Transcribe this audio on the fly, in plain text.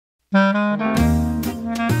Hello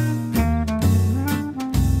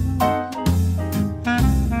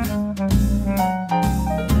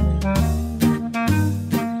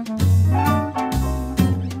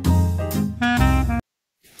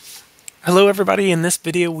everybody, in this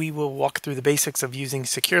video we will walk through the basics of using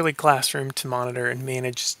Securely Classroom to monitor and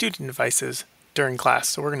manage student devices during class.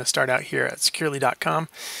 So we're going to start out here at securely.com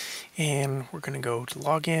and we're going to go to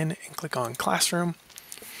login and click on Classroom,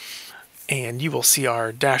 and you will see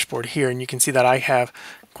our dashboard here, and you can see that I have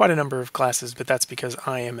quite a number of classes, but that's because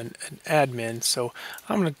I am an admin. So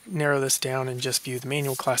I'm going to narrow this down and just view the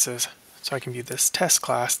manual classes so I can view this test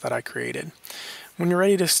class that I created. When you're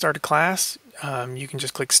ready to start a class, you can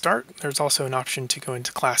just click Start. There's also an option to go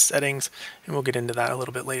into class settings, and we'll get into that a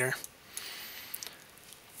little bit later.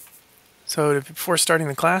 So before starting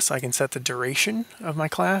the class, I can set the duration of my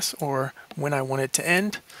class or when I want it to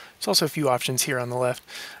end. There's also a few options here on the left.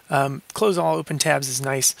 Close all open tabs is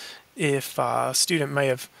nice if a student may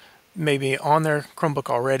have maybe on their Chromebook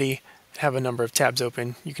already have a number of tabs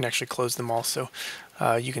open. You can actually close them all, so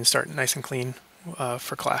you can start nice and clean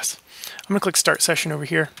for class. I'm going to click Start Session over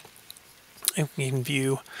here, and you can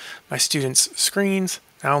view my students' screens.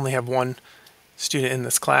 I only have one student in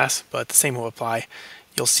this class, but the same will apply.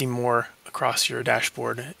 You'll see more across your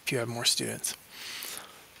dashboard if you have more students.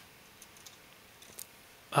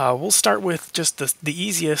 We'll start with just the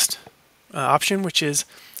easiest option, which is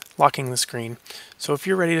locking the screen. So if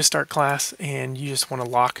you're ready to start class and you just want to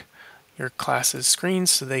lock your class's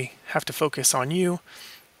screens so they have to focus on you,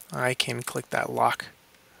 I can click that lock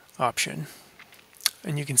option.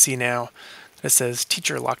 And you can see now that it says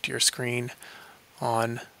teacher locked your screen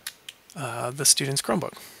on the student's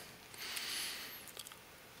Chromebook.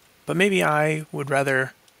 But maybe I would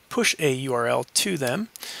rather push a URL to them,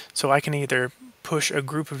 so I can either push a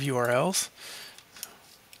group of URLs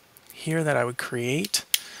here that I would create.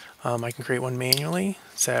 I can create one manually,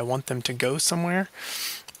 say I want them to go somewhere.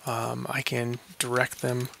 I can direct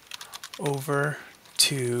them over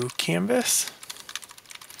to Canvas.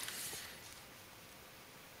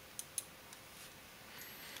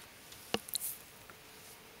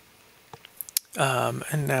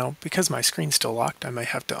 And now, because my screen's still locked, I might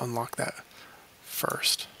have to unlock that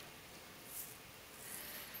first.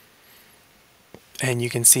 And you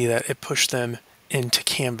can see that it pushed them into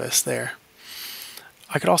Canvas there.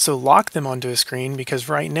 I could also lock them onto a screen, because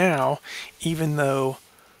right now, even though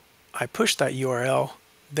I push that URL,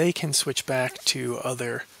 they can switch back to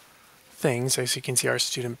other things. As you can see, our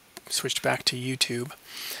student switched back to YouTube.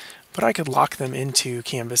 But I could lock them into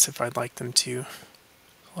Canvas if I'd like them to.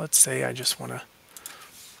 Let's say I just want to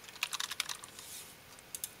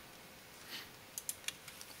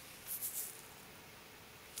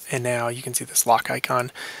and now you can see this lock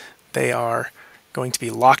icon. They are going to be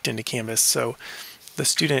locked into Canvas. So the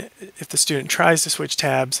student, if the student tries to switch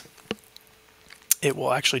tabs, it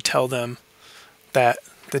will actually tell them that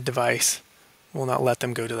the device will not let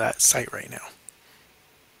them go to that site right now.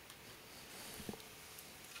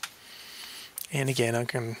 And again, I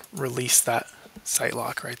can release that site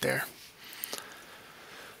lock right there.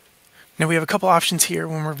 Now we have a couple options here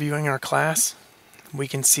when we're viewing our class. We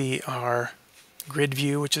can see our grid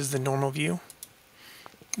view, which is the normal view.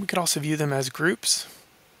 We could also view them as groups.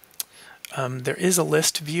 There is a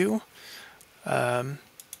list view.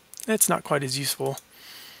 It's not quite as useful,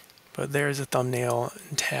 but there's a thumbnail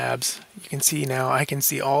and tabs. You can see now I can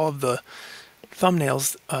see all of the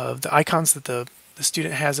thumbnails of the icons that the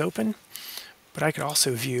student has open, but I could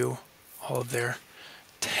also view all of their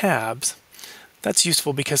tabs. That's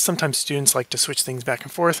useful because sometimes students like to switch things back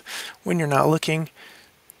and forth when you're not looking.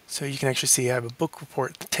 So you can actually see I have a book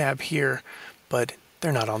report tab here, but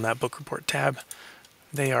they're not on that book report tab.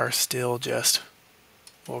 They are still just,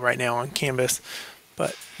 well, right now on Canvas,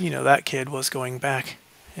 but you know, that kid was going back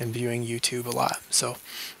and viewing YouTube a lot. So,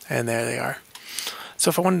 and there they are. So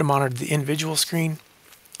if I wanted to monitor the individual screen,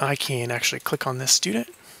 I can actually click on this student.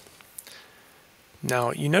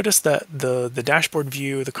 Now you notice that the dashboard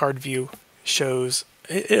view, the card view shows,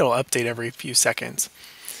 it'll update every few seconds.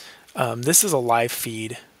 This is a live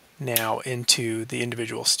feed now into the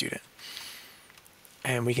individual student.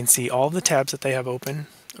 And we can see all the tabs that they have open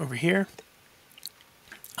over here.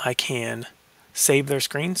 I can save their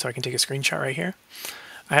screen, so I can take a screenshot right here.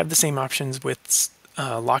 I have the same options with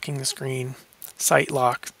locking the screen, site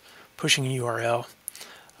lock, pushing a URL.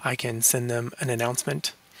 I can send them an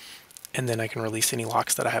announcement, and then I can release any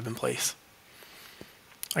locks that I have in place.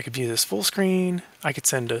 I could view this full screen. I could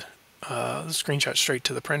send a screenshot straight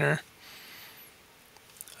to the printer.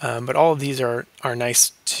 But all of these are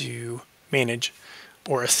nice to manage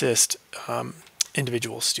or assist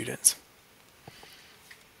individual students.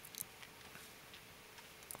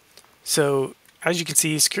 So as you can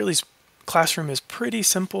see, Securely Classroom is pretty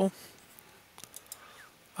simple.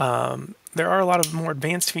 There are a lot of more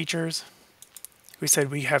advanced features. We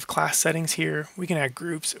said we have class settings here. We can add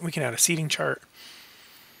groups. We can add a seating chart.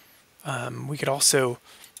 We could also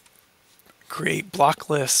create block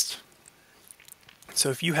lists. So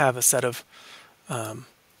if you have a set of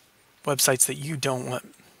websites that you don't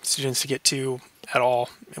want students to get to at all,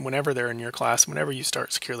 and whenever they're in your class, whenever you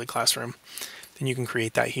start Securely Classroom, then you can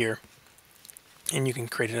create that here. And you can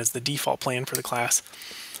create it as the default plan for the class.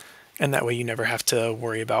 And that way you never have to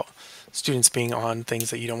worry about students being on things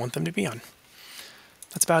that you don't want them to be on.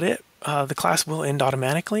 That's about it. The class will end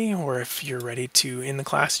automatically, or if you're ready to end the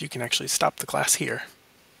class, you can actually stop the class here.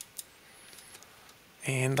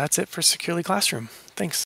 And that's it for Securely Classroom. Thanks.